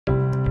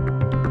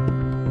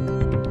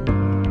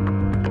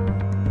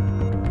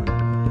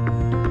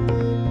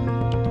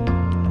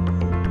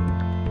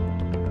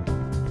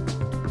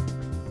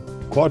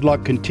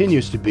Quad-Lock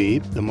continues to be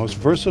the most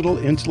versatile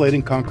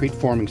insulating concrete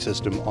forming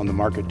system on the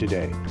market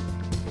today.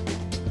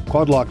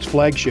 Quad-Lock's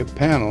flagship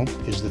panel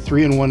is the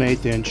 3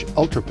 1/8 inch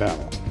Ultra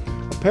Panel.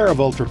 A pair of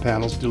Ultra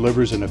Panels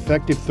delivers an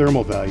effective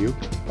thermal value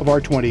of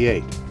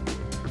R28.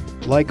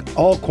 Like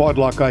all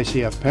Quad-Lock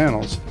ICF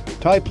panels,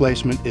 tie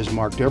placement is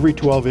marked every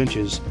 12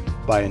 inches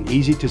by an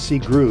easy-to-see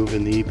groove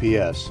in the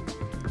EPS.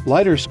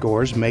 Lighter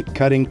scores make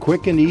cutting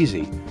quick and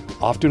easy,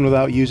 often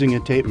without using a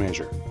tape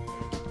measure.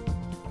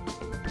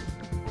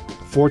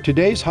 For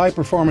today's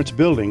high-performance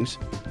buildings,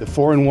 the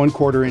 4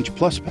 1/4 inch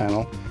Plus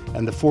panel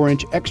and the 4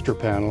 inch Extra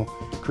panel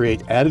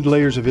create added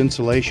layers of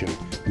insulation,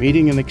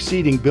 meeting and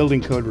exceeding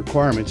building code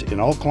requirements in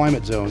all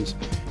climate zones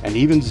and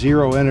even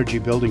zero-energy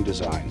building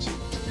designs.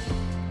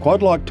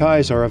 Quad-Lock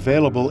ties are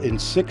available in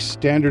 6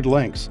 standard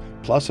lengths,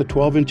 plus a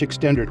 12-inch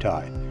extender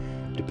tie.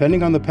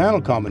 Depending on the panel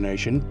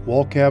combination,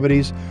 wall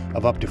cavities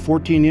of up to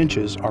 14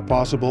 inches are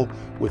possible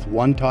with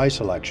one tie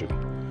selection.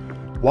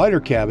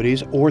 Wider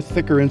cavities or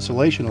thicker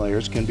insulation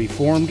layers can be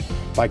formed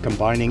by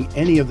combining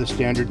any of the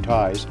standard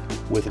ties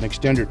with an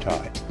extender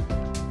tie.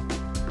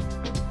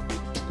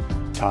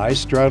 Ties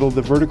straddle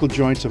the vertical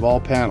joints of all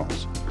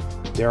panels.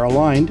 They are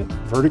aligned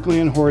vertically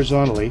and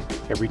horizontally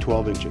every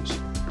 12 inches.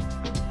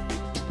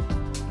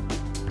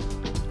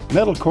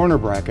 Metal corner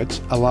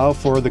brackets allow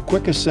for the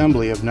quick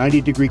assembly of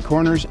 90-degree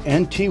corners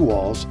and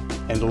T-walls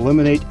and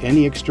eliminate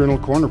any external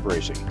corner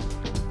bracing.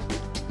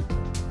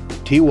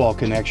 T-wall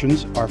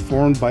connections are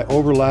formed by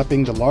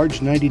overlapping the large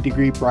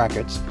 90-degree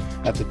brackets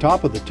at the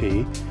top of the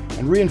T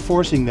and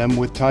reinforcing them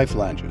with tie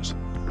flanges.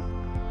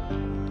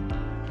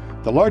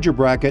 The larger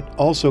bracket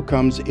also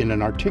comes in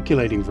an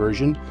articulating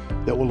version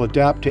that will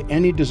adapt to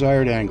any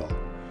desired angle.